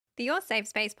The Your Safe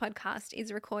Space podcast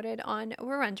is recorded on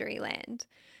Wurundjeri land.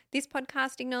 This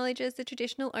podcast acknowledges the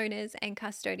traditional owners and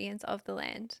custodians of the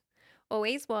land.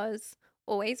 Always was,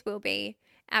 always will be,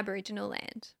 Aboriginal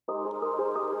land.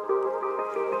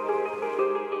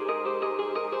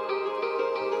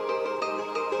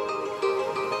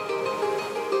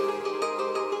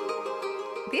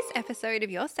 This episode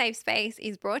of Your Safe Space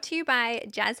is brought to you by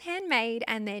Jazz Handmade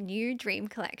and their new Dream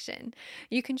Collection.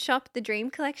 You can shop the Dream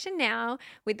Collection now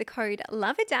with the code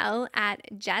LOVEADELE at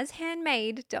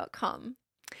jazzhandmade.com.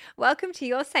 Welcome to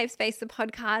Your Safe Space, the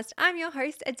podcast. I'm your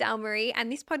host, Adele Marie, and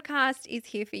this podcast is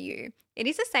here for you. It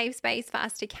is a safe space for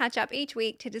us to catch up each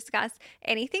week to discuss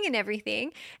anything and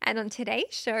everything. And on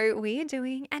today's show, we are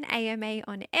doing an AMA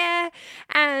on air.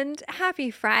 And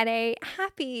happy Friday,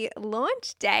 happy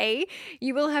launch day.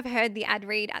 You will have heard the ad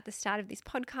read at the start of this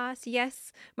podcast.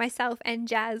 Yes, myself and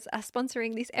Jazz are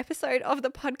sponsoring this episode of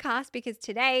the podcast because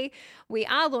today we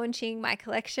are launching my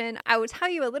collection. I will tell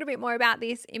you a little bit more about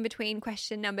this in between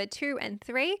question number 2 and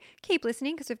 3. Keep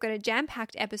listening because we've got a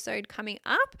jam-packed episode coming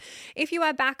up. If you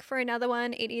are back for another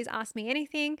one, it is Ask Me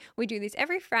Anything. We do this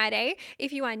every Friday.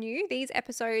 If you are new, these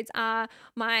episodes are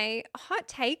my hot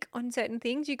take on certain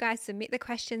things. You guys submit the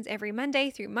questions every Monday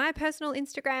through my personal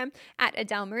Instagram at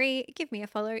Adele Marie. Give me a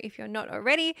follow if you're not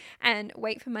already and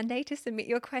wait for Monday to submit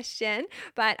your question.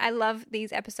 But I love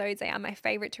these episodes. They are my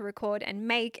favorite to record and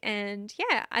make. And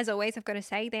yeah, as always, I've got to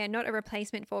say they are not a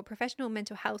replacement for professional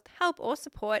mental health help or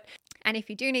support. And if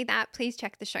you do need that, please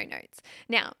check the show notes.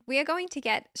 Now, we are going to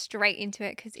get straight into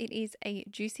it because it is a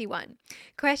juicy one.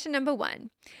 Question number 1.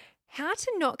 How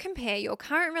to not compare your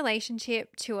current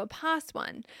relationship to a past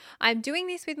one. I'm doing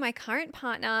this with my current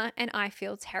partner and I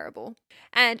feel terrible.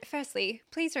 And firstly,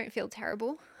 please don't feel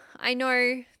terrible. I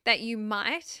know that you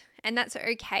might, and that's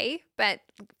okay, but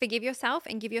forgive yourself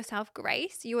and give yourself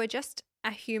grace. You are just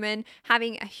a human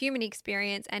having a human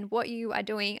experience, and what you are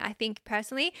doing, I think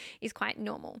personally, is quite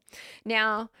normal.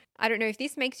 Now, I don't know if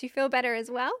this makes you feel better as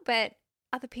well, but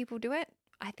other people do it.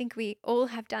 I think we all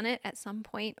have done it at some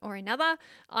point or another.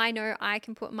 I know I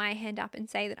can put my hand up and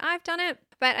say that I've done it,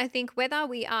 but I think whether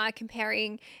we are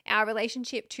comparing our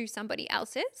relationship to somebody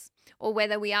else's or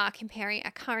whether we are comparing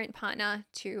a current partner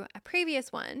to a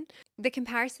previous one, the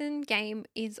comparison game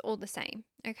is all the same,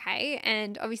 okay?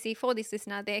 And obviously for this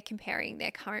listener, they're comparing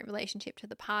their current relationship to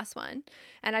the past one,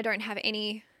 and I don't have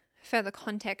any further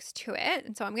context to it.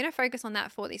 And so I'm going to focus on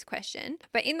that for this question.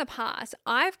 But in the past,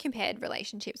 I've compared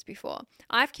relationships before.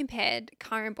 I've compared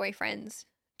current boyfriends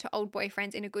to old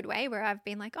boyfriends in a good way, where I've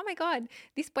been like, oh my God,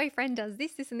 this boyfriend does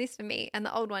this, this, and this for me, and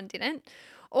the old one didn't.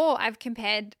 Or I've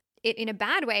compared it in a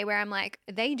bad way where I'm like,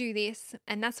 they do this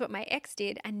and that's what my ex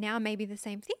did, and now maybe the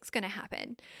same thing's going to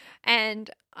happen. And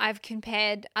I've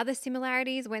compared other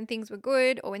similarities when things were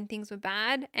good or when things were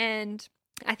bad. And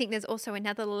I think there's also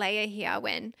another layer here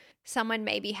when someone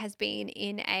maybe has been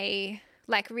in a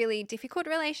really difficult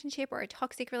relationship or a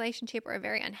toxic relationship or a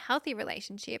very unhealthy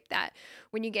relationship, that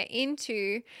when you get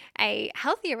into a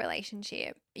healthier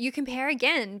relationship, you compare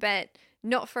again, but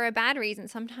not for a bad reason.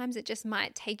 Sometimes it just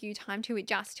might take you time to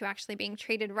adjust to actually being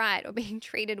treated right or being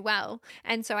treated well.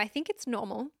 And so I think it's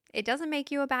normal. It doesn't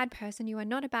make you a bad person. You are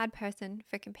not a bad person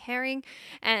for comparing.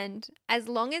 And as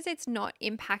long as it's not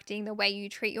impacting the way you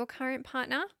treat your current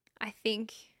partner, I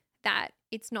think that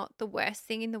it's not the worst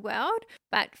thing in the world.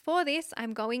 But for this,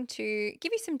 I'm going to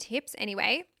give you some tips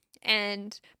anyway,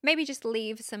 and maybe just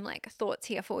leave some thoughts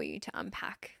here for you to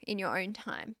unpack in your own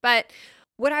time. But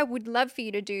what I would love for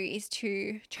you to do is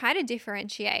to try to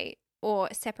differentiate or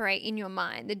separate in your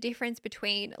mind the difference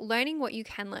between learning what you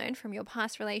can learn from your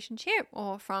past relationship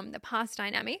or from the past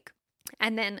dynamic,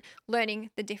 and then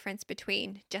learning the difference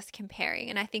between just comparing.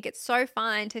 And I think it's so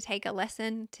fine to take a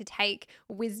lesson, to take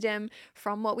wisdom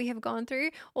from what we have gone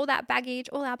through. All that baggage,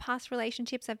 all our past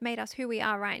relationships have made us who we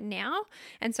are right now.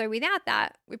 And so without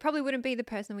that, we probably wouldn't be the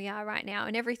person we are right now.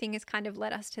 And everything has kind of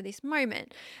led us to this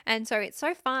moment. And so it's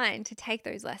so fine to take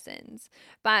those lessons,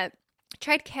 but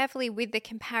tread carefully with the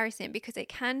comparison because it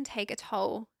can take a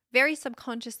toll very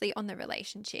subconsciously on the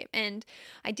relationship. And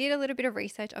I did a little bit of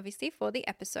research, obviously, for the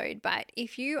episode, but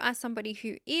if you are somebody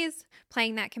who is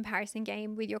playing that comparison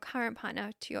game with your current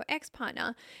partner to your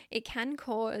ex-partner, it can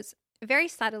cause very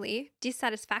subtly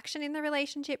dissatisfaction in the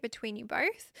relationship between you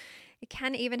both. It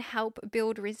can even help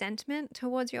build resentment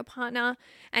towards your partner,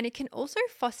 and it can also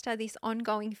foster this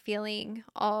ongoing feeling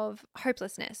of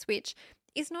hopelessness, which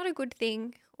is not a good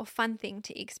thing or fun thing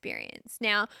to experience.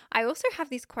 Now, I also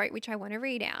have this quote which I want to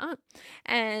read out,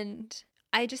 and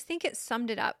I just think it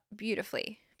summed it up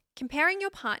beautifully. Comparing your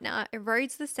partner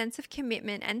erodes the sense of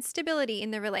commitment and stability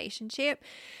in the relationship,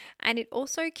 and it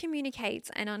also communicates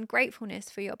an ungratefulness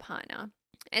for your partner.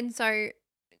 And so,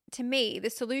 to me, the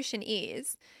solution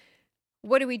is,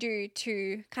 what do we do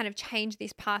to kind of change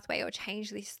this pathway or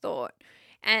change this thought?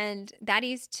 And that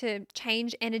is to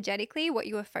change energetically what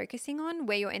you are focusing on,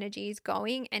 where your energy is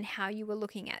going, and how you are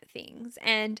looking at things.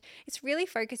 And it's really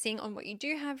focusing on what you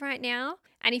do have right now.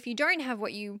 And if you don't have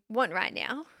what you want right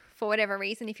now, for whatever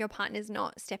reason, if your partner's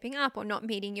not stepping up or not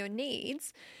meeting your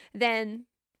needs, then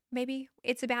maybe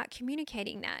it's about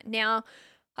communicating that. Now,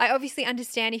 I obviously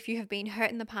understand if you have been hurt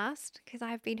in the past, because I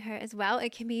have been hurt as well.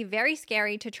 It can be very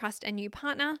scary to trust a new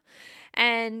partner.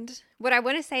 And what I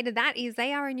want to say to that is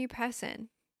they are a new person,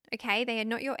 okay? They are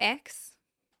not your ex.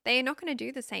 They are not going to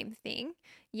do the same thing.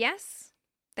 Yes,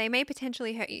 they may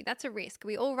potentially hurt you. That's a risk.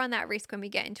 We all run that risk when we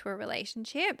get into a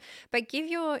relationship, but give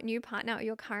your new partner or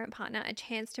your current partner a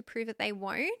chance to prove that they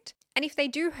won't. And if they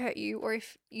do hurt you, or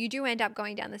if you do end up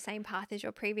going down the same path as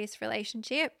your previous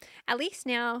relationship, at least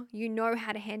now you know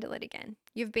how to handle it again.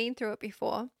 You've been through it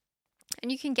before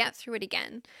and you can get through it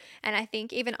again. And I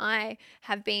think even I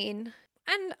have been,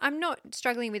 and I'm not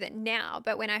struggling with it now,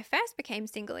 but when I first became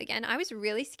single again, I was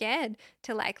really scared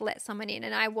to let someone in,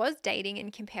 and I was dating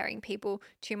and comparing people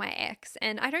to my ex,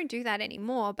 and I don't do that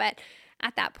anymore. But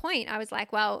at that point I was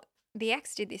like, well, the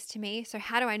ex did this to me, so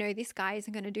how do I know this guy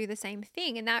isn't going to do the same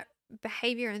thing? And that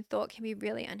behavior and thought can be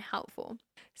really unhelpful.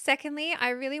 Secondly,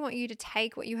 I really want you to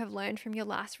take what you have learned from your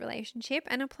last relationship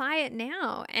and apply it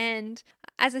now. And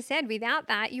as I said, without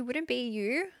that, you wouldn't be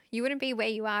you. You wouldn't be where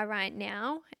you are right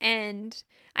now. And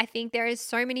I think there is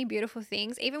so many beautiful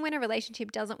things. Even when a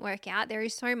relationship doesn't work out, there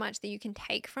is so much that you can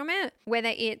take from it,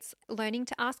 whether it's learning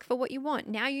to ask for what you want.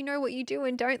 Now you know what you do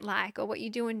and don't like, or what you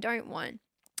do and don't want.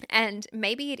 And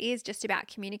maybe it is just about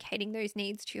communicating those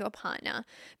needs to your partner.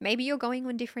 Maybe you're going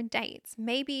on different dates.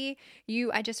 Maybe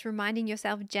you are just reminding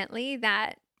yourself gently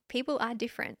that people are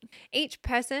different. Each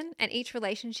person and each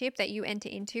relationship that you enter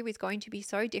into is going to be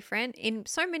so different in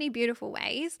so many beautiful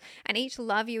ways. And each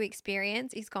love you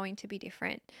experience is going to be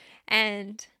different.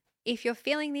 And if you're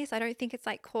feeling this, I don't think it's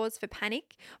cause for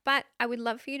panic, but I would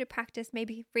love for you to practice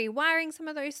maybe rewiring some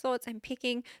of those thoughts and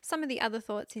picking some of the other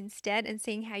thoughts instead and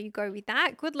seeing how you go with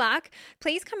that. Good luck.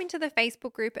 Please come into the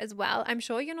Facebook group as well. I'm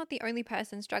sure you're not the only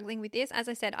person struggling with this. As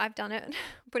I said, I've done it,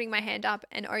 putting my hand up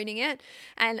and owning it.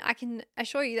 And I can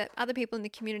assure you that other people in the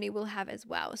community will have as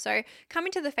well. So come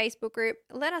into the Facebook group.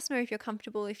 Let us know if you're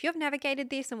comfortable, if you've navigated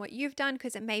this and what you've done,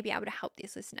 because it may be able to help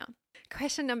this listener.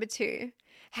 Question number 2.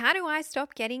 How do I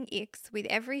stop getting icks with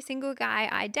every single guy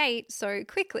I date so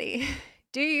quickly?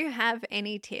 Do you have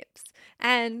any tips?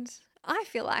 And I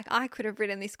feel like I could have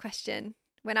written this question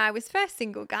when I was first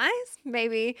single, guys.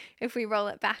 Maybe if we roll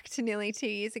it back to nearly 2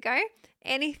 years ago,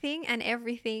 anything and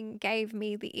everything gave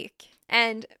me the ick.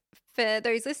 And for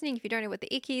those listening, if you don't know what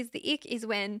the ick is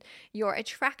when your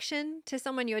attraction to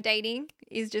someone you're dating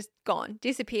is just gone,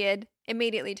 disappeared,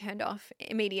 immediately turned off,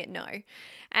 immediate no.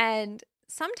 And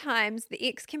sometimes the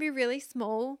icks can be really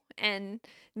small and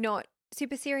not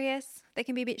super serious. They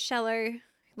can be a bit shallow,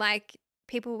 like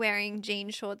people wearing jean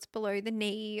shorts below the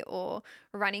knee or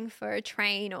running for a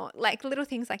train, or little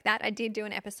things like that. I did do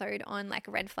an episode on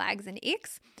red flags and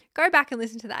icks. Go back and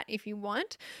listen to that if you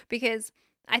want, because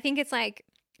I think it's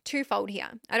twofold here.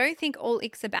 I don't think all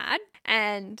icks are bad,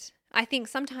 and I think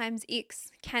sometimes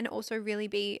icks can also really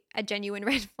be a genuine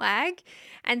red flag,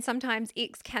 and sometimes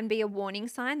icks can be a warning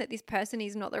sign that this person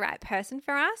is not the right person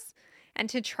for us, and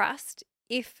to trust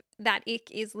if that ick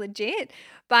is legit.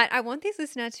 But I want this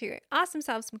listener to ask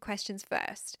themselves some questions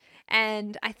first,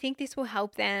 and I think this will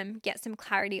help them get some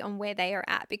clarity on where they are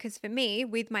at, because for me,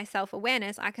 with my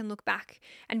self-awareness, I can look back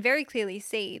and very clearly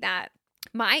see that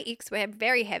my icks were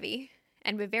very heavy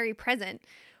and were very present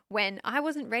when I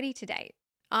wasn't ready to date.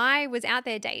 I was out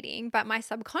there dating, but my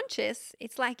subconscious,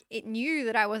 it's it knew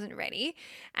that I wasn't ready,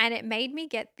 and it made me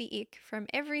get the ick from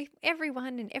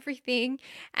everyone and everything.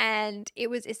 And it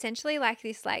was essentially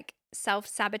this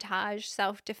self-sabotage,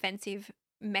 self-defensive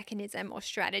mechanism or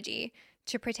strategy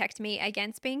to protect me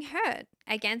against being hurt,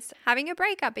 against having a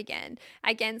breakup again,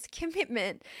 against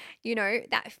commitment,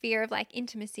 that fear of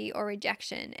intimacy or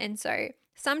rejection. And so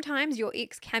sometimes your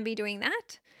icks can be doing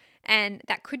that, and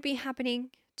that could be happening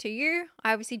to you.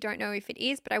 I obviously don't know if it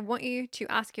is, but I want you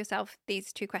to ask yourself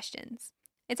these 2 questions.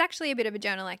 It's actually a bit of a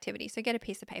journal activity, so get a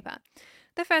piece of paper.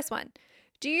 The first one,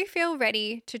 do you feel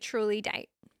ready to truly date?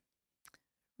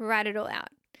 Write it all out.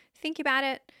 think about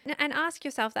it and ask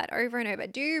yourself that over and over.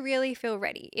 Do you really feel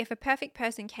ready? If a perfect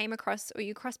person came across or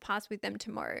you cross paths with them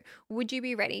tomorrow, would you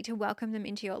be ready to welcome them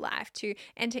into your life, to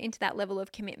enter into that level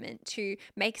of commitment, to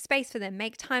make space for them,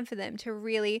 make time for them, to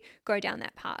really go down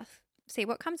that path? See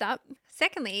what comes up.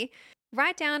 Secondly,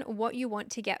 write down what you want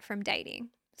to get from dating.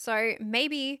 So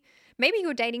maybe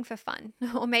you're dating for fun,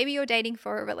 or maybe you're dating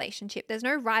for a relationship. There's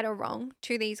no right or wrong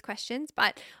to these questions,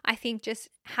 but I think just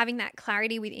having that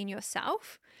clarity within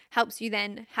yourself helps you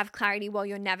then have clarity while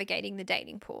you're navigating the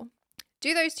dating pool.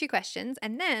 Do those 2 questions,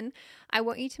 and then I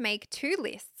want you to make 2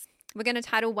 lists. We're going to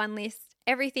title one list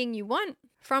everything you want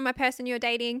from a person you're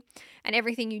dating and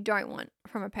everything you don't want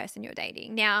from a person you're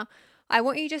dating. Now, I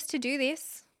want you just to do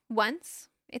this once.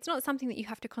 It's not something that you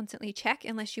have to constantly check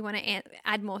unless you want to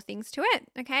add more things to it,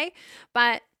 okay?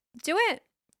 But do it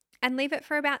and leave it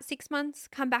for about 6 months.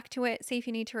 Come back to it, see if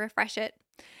you need to refresh it.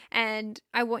 And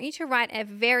I want you to write a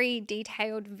very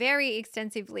detailed, very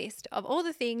extensive list of all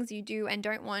the things you do and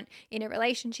don't want in a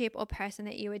relationship or person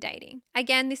that you are dating.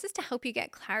 Again, this is to help you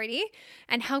get clarity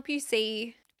and help you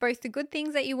see both the good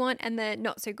things that you want and the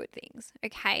not so good things,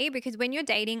 okay? Because when you're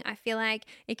dating, I feel like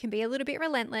it can be a little bit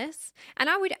relentless.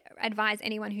 And I would advise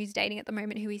anyone who's dating at the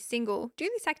moment who is single, do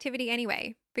this activity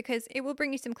anyway, because it will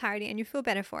bring you some clarity and you feel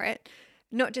better for it.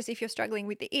 Not just if you're struggling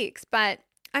with the icks, but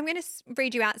I'm going to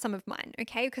read you out some of mine,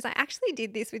 okay? Because I actually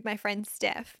did this with my friend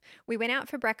Steph. We went out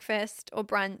for breakfast or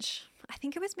brunch. I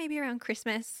think it was maybe around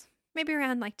Christmas, maybe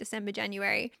around like December,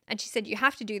 January. And she said, you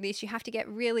have to do this. You have to get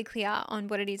really clear on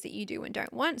what it is that you do and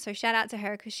don't want. So shout out to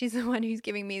her because she's the one who's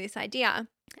giving me this idea.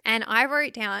 And I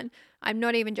wrote down, I'm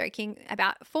not even joking,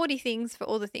 about 40 things for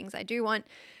all the things I do want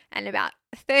and about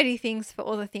 30 things for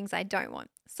all the things I don't want.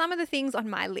 Some of the things on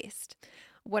my list.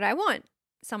 What I want,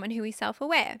 someone who is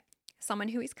self-aware, someone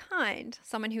who is kind,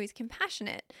 someone who is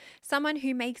compassionate, someone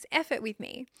who makes effort with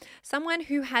me, someone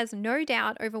who has no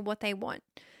doubt over what they want,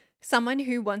 someone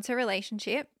who wants a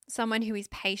relationship, someone who is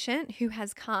patient, who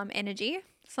has calm energy,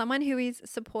 someone who is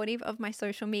supportive of my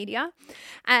social media,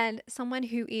 and someone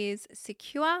who is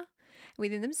secure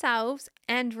within themselves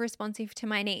and responsive to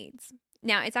my needs.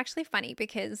 Now, it's actually funny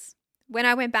because when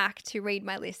I went back to read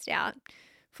my list out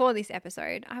for this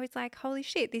episode, I was like, holy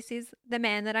shit, this is the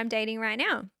man that I'm dating right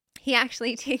now. He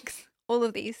actually ticks all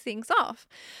of these things off.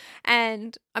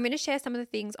 And I'm going to share some of the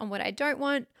things on what I don't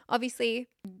want. Obviously,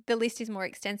 the list is more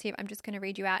extensive. I'm just going to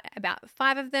read you out about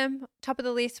 5 of them. Top of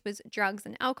the list was drugs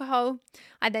and alcohol.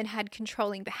 I then had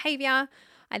controlling behavior.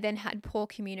 I then had poor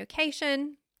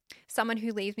communication, someone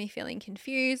who leaves me feeling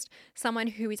confused, someone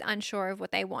who is unsure of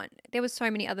what they want. There was so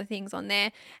many other things on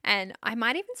there, and I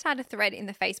might even start a thread in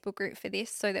the Facebook group for this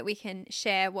so that we can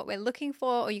share what we're looking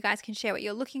for, or you guys can share what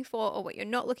you're looking for or what you're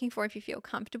not looking for if you feel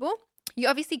comfortable. You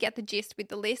obviously get the gist with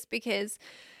the list because,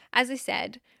 as I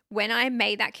said, when I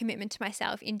made that commitment to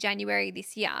myself in January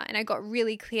this year and I got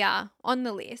really clear on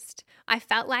the list, I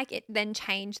felt like it then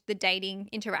changed the dating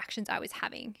interactions I was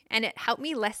having, and it helped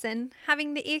me lessen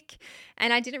having the ick.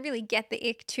 And I didn't really get the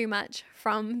ick too much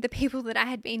from the people that I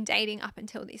had been dating up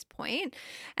until this point.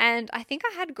 And I think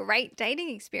I had great dating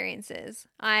experiences.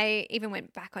 I even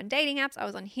went back on dating apps. I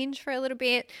was on Hinge for a little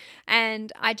bit,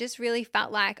 and I just really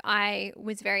felt like I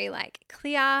was very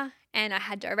clear, and I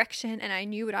had direction, and I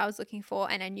knew what I was looking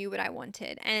for, and I knew what I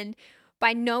wanted. And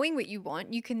by knowing what you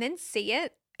want, you can then see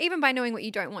it. Even by knowing what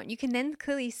you don't want, you can then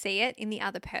clearly see it in the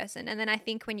other person. And then I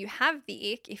think when you have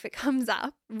the ick, if it comes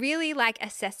up, really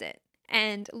assess it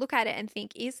and look at it and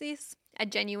think, is this a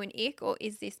genuine ick, or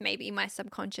is this maybe my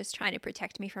subconscious trying to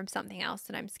protect me from something else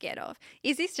that I'm scared of?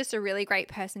 Is this just a really great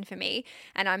person for me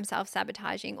and I'm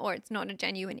self-sabotaging, or it's not a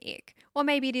genuine ick? Or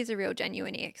maybe it is a real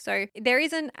genuine ick. So there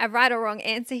isn't a right or wrong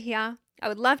answer here. I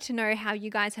would love to know how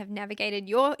you guys have navigated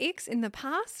your icks in the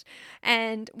past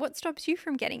and what stops you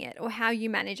from getting it, or how you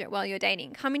manage it while you're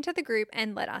dating. Come into the group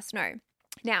and let us know.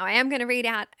 Now, I am going to read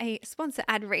out a sponsor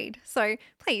ad read, so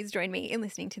please join me in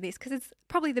listening to this because it's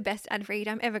probably the best ad read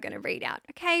I'm ever going to read out,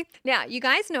 okay? Now, you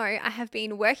guys know I have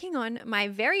been working on my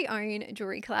very own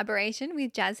jewelry collaboration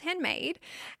with Jazz Handmade,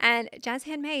 and Jazz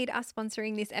Handmade are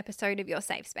sponsoring this episode of Your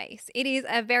Safe Space. It is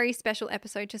a very special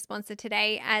episode to sponsor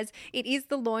today as it is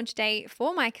the launch day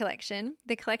for my collection.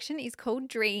 The collection is called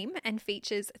Dream and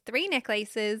features 3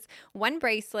 necklaces, 1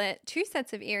 bracelet, 2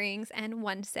 sets of earrings, and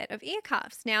 1 set of ear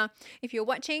cuffs. Now, if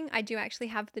you're watching, I do actually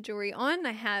have the jewelry on.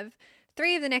 I have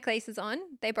 3 of the necklaces on.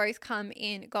 They both come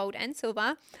in gold and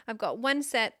silver. I've got 1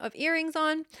 set of earrings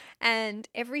on, and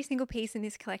every single piece in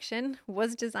this collection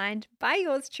was designed by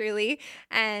yours truly.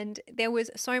 And there was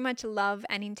so much love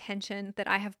and intention that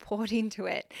I have poured into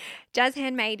it. Jazz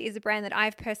Handmade is a brand that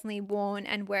I've personally worn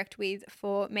and worked with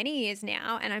for many years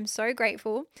now, and I'm so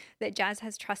grateful that Jazz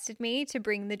has trusted me to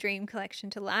bring the dream collection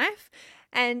to life.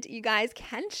 And you guys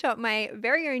can shop my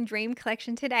very own dream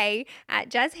collection today at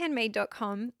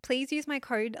jazzhandmade.com. Please use my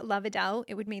code LOVEADELE.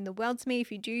 It would mean the world to me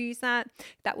if you do use that.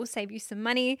 That will save you some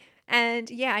money. And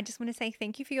yeah, I just want to say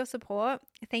thank you for your support.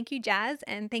 Thank you, Jazz,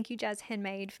 and thank you, Jazz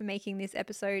Handmade, for making this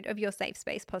episode of Your Safe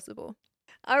Space possible.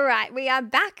 All right, we are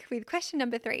back with question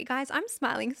number 3. Guys, I'm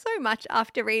smiling so much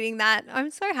after reading that. I'm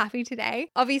so happy today.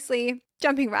 Obviously,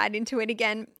 jumping right into it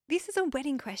again, this is a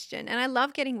wedding question, and I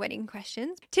love getting wedding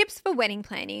questions. Tips for wedding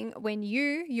planning when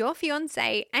you, your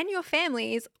fiancé, and your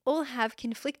families all have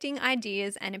conflicting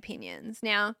ideas and opinions.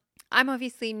 Now, I'm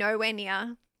obviously nowhere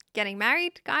near getting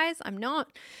married, guys. I'm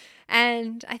not.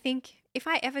 And I think if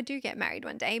I ever do get married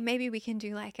one day, maybe we can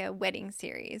do like a wedding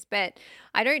series, but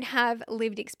I don't have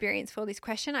lived experience for this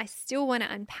question. I still want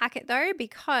to unpack it though,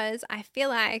 because I feel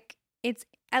like it's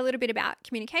a little bit about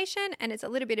communication and it's a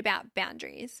little bit about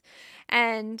boundaries.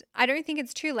 And I don't think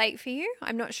it's too late for you.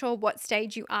 I'm not sure what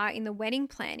stage you are in the wedding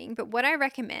planning, but what I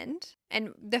recommend,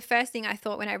 and the first thing I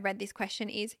thought when I read this question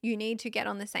is you need to get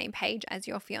on the same page as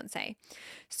your fiance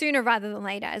sooner rather than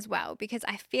later as well, because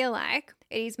I feel like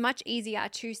it is much easier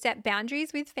to set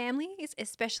boundaries with families,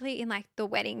 especially in like the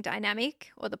wedding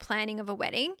dynamic or the planning of a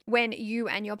wedding, when you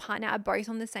and your partner are both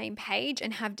on the same page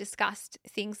and have discussed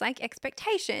things like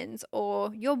expectations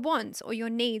or your wants or your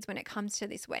needs when it comes to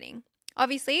this wedding.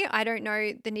 Obviously, I don't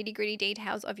know the nitty-gritty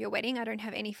details of your wedding. I don't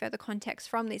have any further context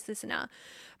from this listener,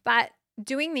 but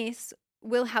doing this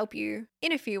will help you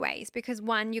in a few ways, because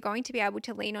 1, you're going to be able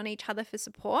to lean on each other for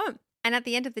support. And at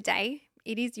the end of the day,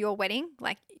 it is your wedding,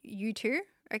 like you two,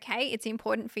 okay? It's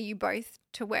important for you both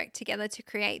to work together to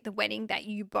create the wedding that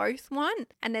you both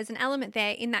want. And there's an element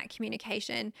there in that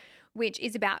communication which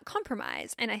is about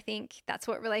compromise. And I think that's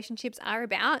what relationships are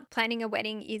about. Planning a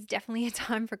wedding is definitely a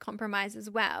time for compromise as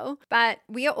well. But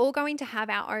we are all going to have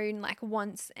our own like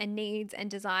wants and needs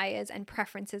and desires and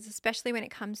preferences, especially when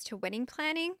it comes to wedding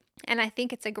planning. And I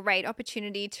think it's a great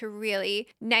opportunity to really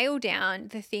nail down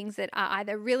the things that are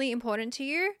either really important to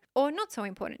you or not so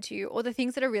important to you, or the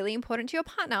things that are really important to your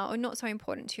partner or not so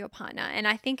important to your partner. And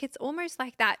I think it's almost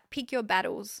like that pick your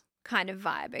battles kind of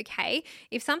vibe, okay?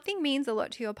 If something means a lot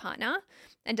to your partner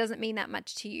and doesn't mean that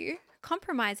much to you,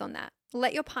 compromise on that.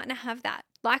 Let your partner have that.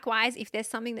 Likewise, if there's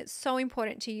something that's so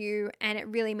important to you and it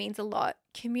really means a lot,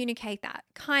 communicate that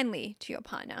kindly to your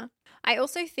partner. I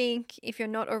also think if you're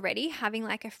not already, having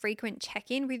like a frequent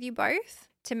check-in with you both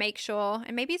to make sure,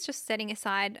 and maybe it's just setting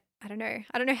aside, I don't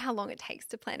know how long it takes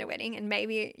to plan a wedding, and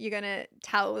maybe you're going to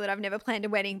tell that I've never planned a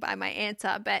wedding by my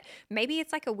answer, but maybe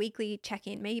it's like a weekly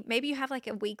check-in. Maybe you have like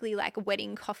a weekly like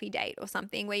wedding coffee date or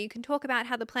something where you can talk about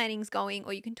how the planning's going,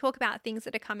 or you can talk about things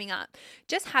that are coming up.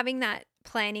 Just having that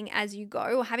planning as you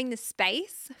go, or having the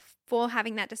space for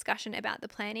having that discussion about the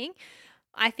planning,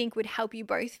 I think would help you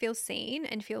both feel seen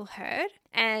and feel heard.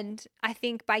 And I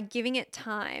think by giving it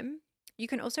time, you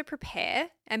can also prepare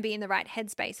and be in the right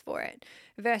headspace for it,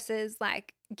 versus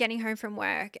like getting home from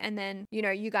work and then,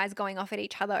 you guys going off at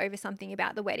each other over something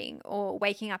about the wedding, or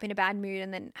waking up in a bad mood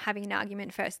and then having an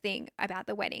argument first thing about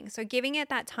the wedding. So giving it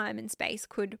that time and space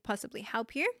could possibly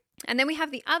help you. And then we have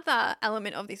the other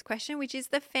element of this question, which is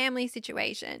the family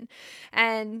situation.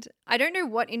 And I don't know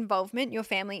what involvement your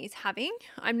family is having.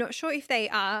 I'm not sure if they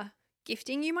are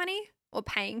gifting you money or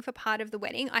paying for part of the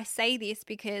wedding. I say this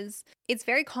because it's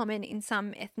very common in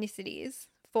some ethnicities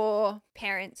for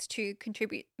parents to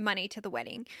contribute money to the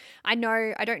wedding. I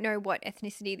don't know what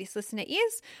ethnicity this listener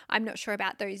is. I'm not sure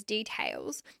about those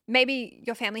details. Maybe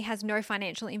your family has no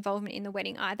financial involvement in the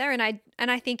wedding either. And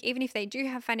I think even if they do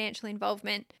have financial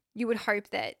involvement, you would hope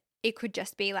that it could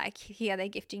just be like, here, they're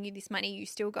gifting you this money, you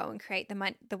still go and create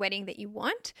the wedding that you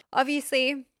want.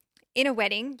 Obviously, in a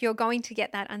wedding, you're going to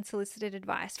get that unsolicited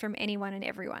advice from anyone and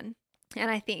everyone.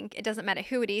 And I think it doesn't matter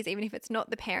who it is, even if it's not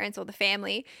the parents or the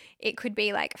family, it could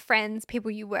be like friends,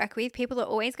 people you work with. People are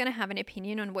always going to have an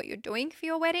opinion on what you're doing for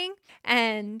your wedding.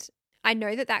 And I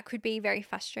know that could be very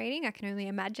frustrating. I can only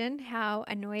imagine how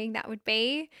annoying that would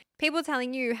be. People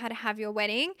telling you how to have your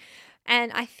wedding.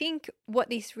 And I think what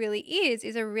this really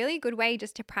is a really good way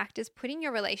just to practice putting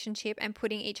your relationship and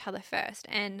putting each other first.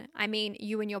 And I mean,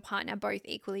 you and your partner both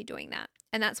equally doing that.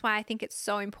 And that's why I think it's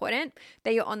so important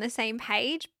that you're on the same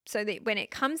page so that when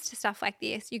it comes to stuff like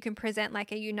this, you can present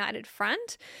like a united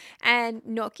front and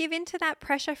not give in to that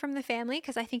pressure from the family,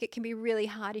 because I think it can be really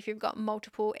hard if you've got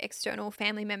multiple external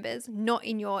family members, not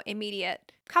in your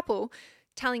immediate couple,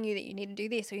 telling you that you need to do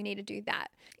this or you need to do that.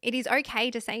 It is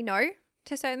okay to say no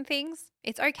to certain things.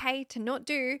 It's okay to not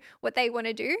do what they want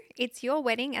to do. It's your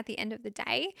wedding at the end of the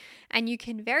day, and you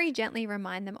can very gently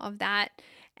remind them of that.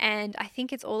 And I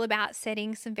think it's all about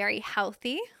setting some very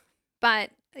healthy, but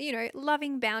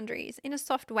loving boundaries in a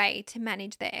soft way to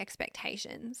manage their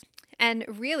expectations. And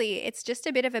really, it's just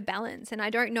a bit of a balance. And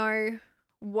I don't know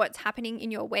what's happening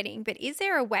in your wedding, but is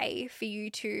there a way for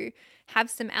you to have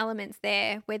some elements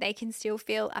there where they can still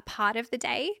feel a part of the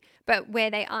day, but where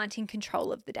they aren't in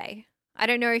control of the day? I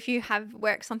don't know if you have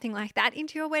worked something like that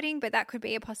into your wedding, but that could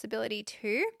be a possibility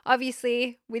too.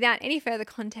 Obviously, without any further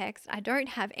context, I don't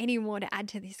have any more to add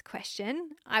to this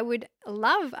question. I would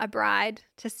love a bride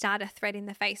to start a thread in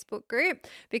the Facebook group,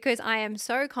 because I am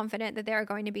so confident that there are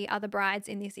going to be other brides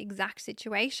in this exact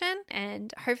situation.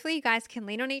 And hopefully you guys can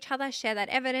lean on each other, share that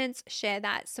evidence, share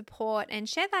that support, and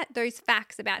share those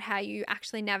facts about how you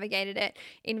actually navigated it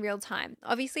in real time.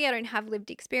 Obviously, I don't have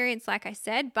lived experience, like I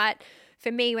said, but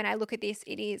for me, when I look at this,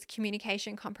 it is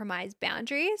communication, compromise,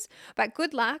 boundaries. But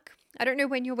good luck. I don't know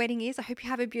when your wedding is. I hope you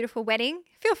have a beautiful wedding.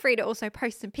 Feel free to also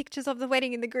post some pictures of the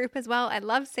wedding in the group as well. I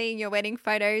love seeing your wedding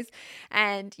photos.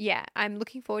 And yeah, I'm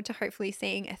looking forward to hopefully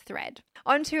seeing a thread.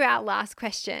 On to our last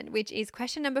question, which is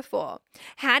question number 4.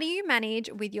 How do you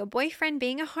manage with your boyfriend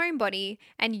being a homebody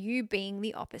and you being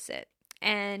the opposite?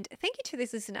 And thank you to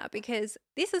this listener, because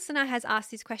this listener has asked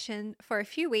this question for a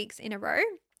few weeks in a row.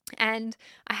 And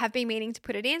I have been meaning to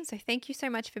put it in. So thank you so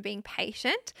much for being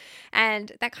patient.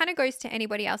 And that kind of goes to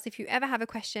anybody else. If you ever have a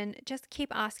question, just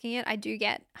keep asking it. I do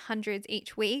get hundreds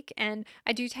each week and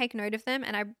I do take note of them.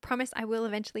 And I promise I will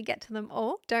eventually get to them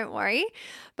all. Don't worry.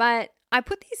 But I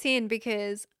put this in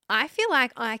because I feel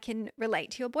like I can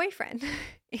relate to your boyfriend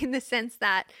in the sense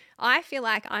that I feel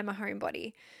like I'm a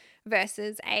homebody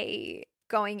versus a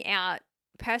going out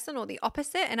person, or the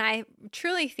opposite. And I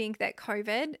truly think that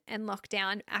COVID and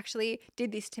lockdown actually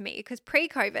did this to me, because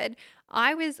pre-COVID,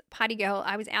 I was party girl.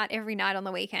 I was out every night on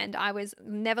the weekend. I was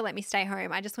never let me stay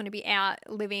home. I just want to be out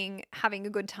living, having a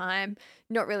good time,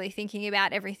 not really thinking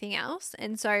about everything else.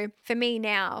 And so for me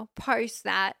now, post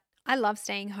that, I love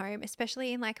staying home,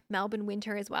 especially in like Melbourne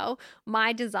winter as well.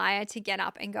 My desire to get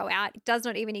up and go out does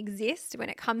not even exist when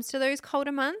it comes to those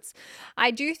colder months. I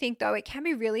do think though it can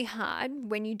be really hard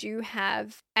when you do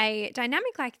have a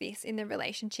dynamic like this in the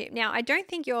relationship. Now, I don't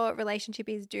think your relationship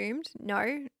is doomed.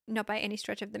 No, not by any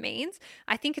stretch of the means.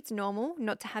 I think it's normal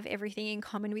not to have everything in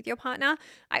common with your partner.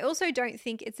 I also don't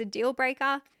think it's a deal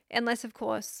breaker, unless of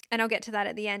course, and I'll get to that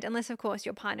at the end, unless of course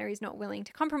your partner is not willing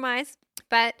to compromise.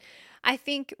 But I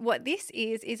think what this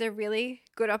is a really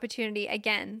good opportunity,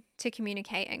 again, to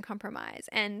communicate and compromise.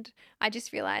 And I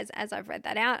just realized as I've read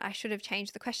that out, I should have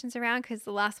changed the questions around, because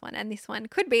the last one and this one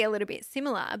could be a little bit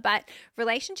similar. But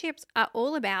relationships are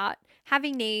all about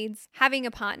having needs, having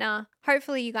a partner.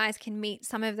 Hopefully you guys can meet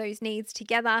some of those needs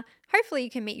together. Hopefully you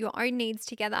can meet your own needs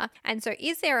together. And so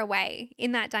is there a way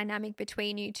in that dynamic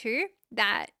between you two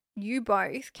that you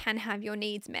both can have your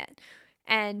needs met?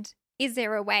 And is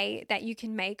there a way that you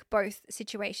can make both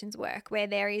situations work, where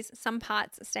there is some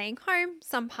parts staying home,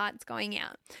 some parts going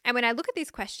out? And when I look at this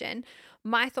question,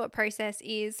 my thought process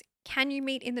is, can you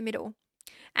meet in the middle?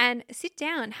 And sit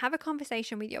down, have a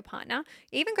conversation with your partner.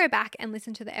 Even go back and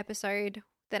listen to the episode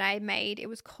that I made. It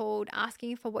was called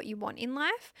Asking for What You Want in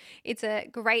Life. It's a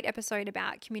great episode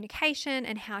about communication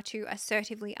and how to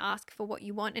assertively ask for what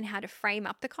you want and how to frame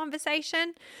up the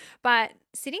conversation. But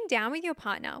sitting down with your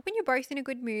partner when you're both in a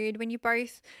good mood, when you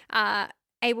both are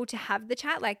able to have the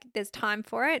chat, like there's time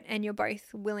for it and you're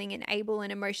both willing and able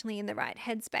and emotionally in the right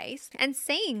headspace, and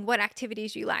seeing what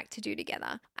activities you like to do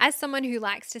together. As someone who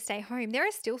likes to stay home, there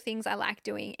are still things I like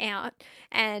doing out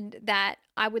and that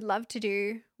I would love to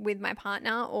do with my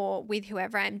partner or with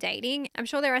whoever I'm dating. I'm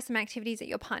sure there are some activities that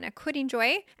your partner could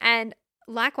enjoy. And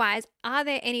likewise, are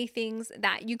there any things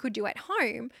that you could do at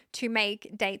home to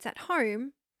make dates at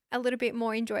home a little bit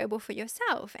more enjoyable for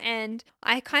yourself? And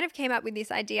I kind of came up with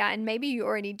this idea, and maybe you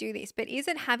already do this, but is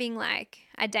it having like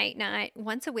a date night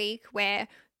once a week where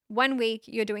one week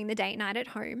you're doing the date night at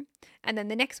home, and then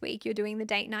the next week you're doing the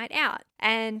date night out.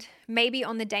 And maybe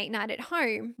on the date night at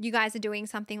home, you guys are doing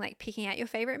something like picking out your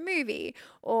favorite movie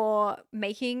or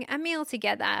making a meal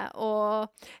together, or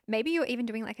maybe you're even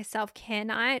doing like a self-care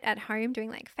night at home, doing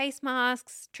like face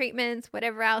masks, treatments,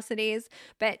 whatever else it is,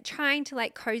 but trying to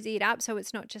like cozy it up so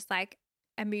it's not just like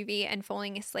a movie and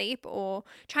falling asleep, or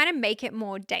trying to make it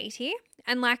more datey.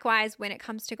 And likewise, when it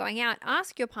comes to going out,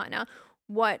 ask your partner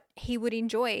what he would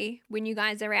enjoy when you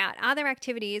guys are out. Are there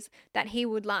activities that he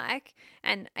would like?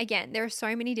 And again, there are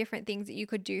so many different things that you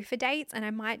could do for dates, and I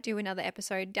might do another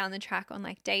episode down the track on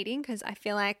like dating, because I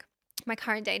feel like my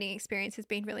current dating experience has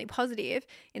been really positive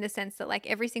in the sense that like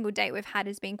every single date we've had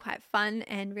has been quite fun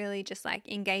and really just like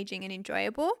engaging and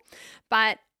enjoyable.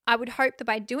 But I would hope that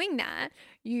by doing that,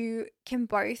 you can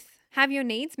both have your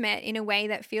needs met in a way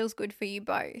that feels good for you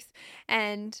both.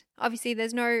 And obviously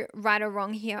there's no right or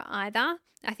wrong here either.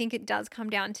 I think it does come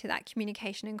down to that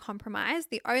communication and compromise.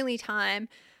 The only time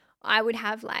I would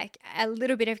have like a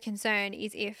little bit of concern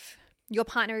is if your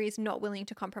partner is not willing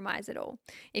to compromise at all.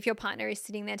 If your partner is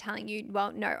sitting there telling you,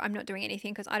 well, no, I'm not doing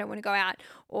anything because I don't want to go out,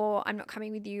 or I'm not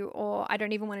coming with you, or I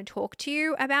don't even want to talk to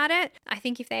you about it. I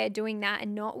think if they are doing that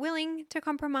and not willing to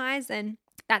compromise, then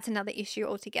that's another issue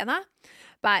altogether.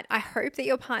 But I hope that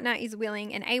your partner is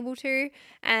willing and able to.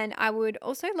 And I would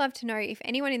also love to know if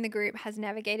anyone in the group has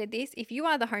navigated this. If you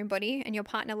are the homebody and your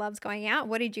partner loves going out,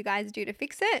 what did you guys do to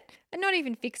fix it? And not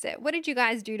even fix it. What did you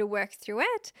guys do to work through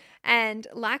it? And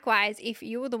likewise, if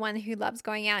you were the one who loves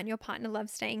going out and your partner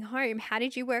loves staying home, how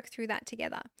did you work through that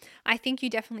together? I think you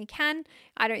definitely can.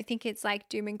 I don't think it's like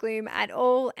doom and gloom at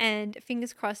all. And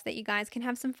fingers crossed that you guys can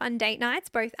have some fun date nights,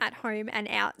 both at home and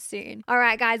out soon. All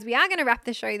right, guys, we are going to wrap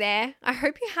the show there. I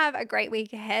hope you have a great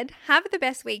week ahead. Have the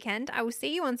best weekend. I will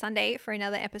see you on Sunday for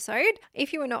another episode.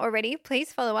 If you are not already,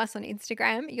 please follow us on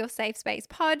Instagram, Your Safe Space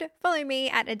Pod. Follow me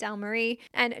at Adele Marie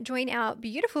and join our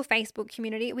beautiful Facebook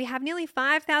community. We have nearly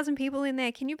 5,000 people in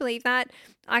there. Can you believe that?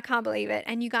 I can't believe it.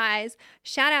 And you guys,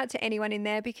 shout out to anyone in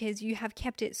there because you have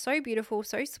kept it so beautiful,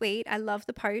 so sweet. I love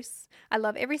the posts. I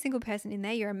love every single person in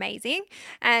there. You're amazing.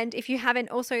 And if you haven't,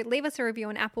 also leave us a review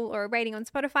on Apple or a rating on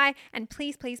Spotify. And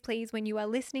please, please, please, when you are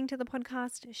listening to the podcast,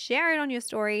 share it on your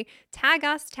story. Tag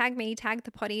us, tag me, tag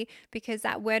the potty, because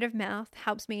that word of mouth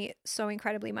helps me so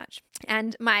incredibly much.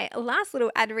 And my last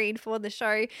little ad read for the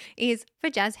show is for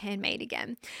Jazz Handmade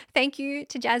again. Thank you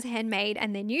to Jazz Handmade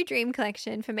and their new Dream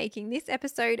Collection for making this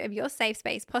episode of Your Safe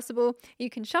Space possible.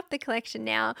 You can shop the collection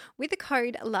now with the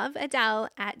code LOVEADELE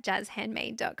at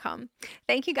jazzhandmade.com.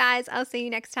 Thank you guys. I'll see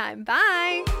you next time.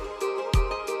 Bye.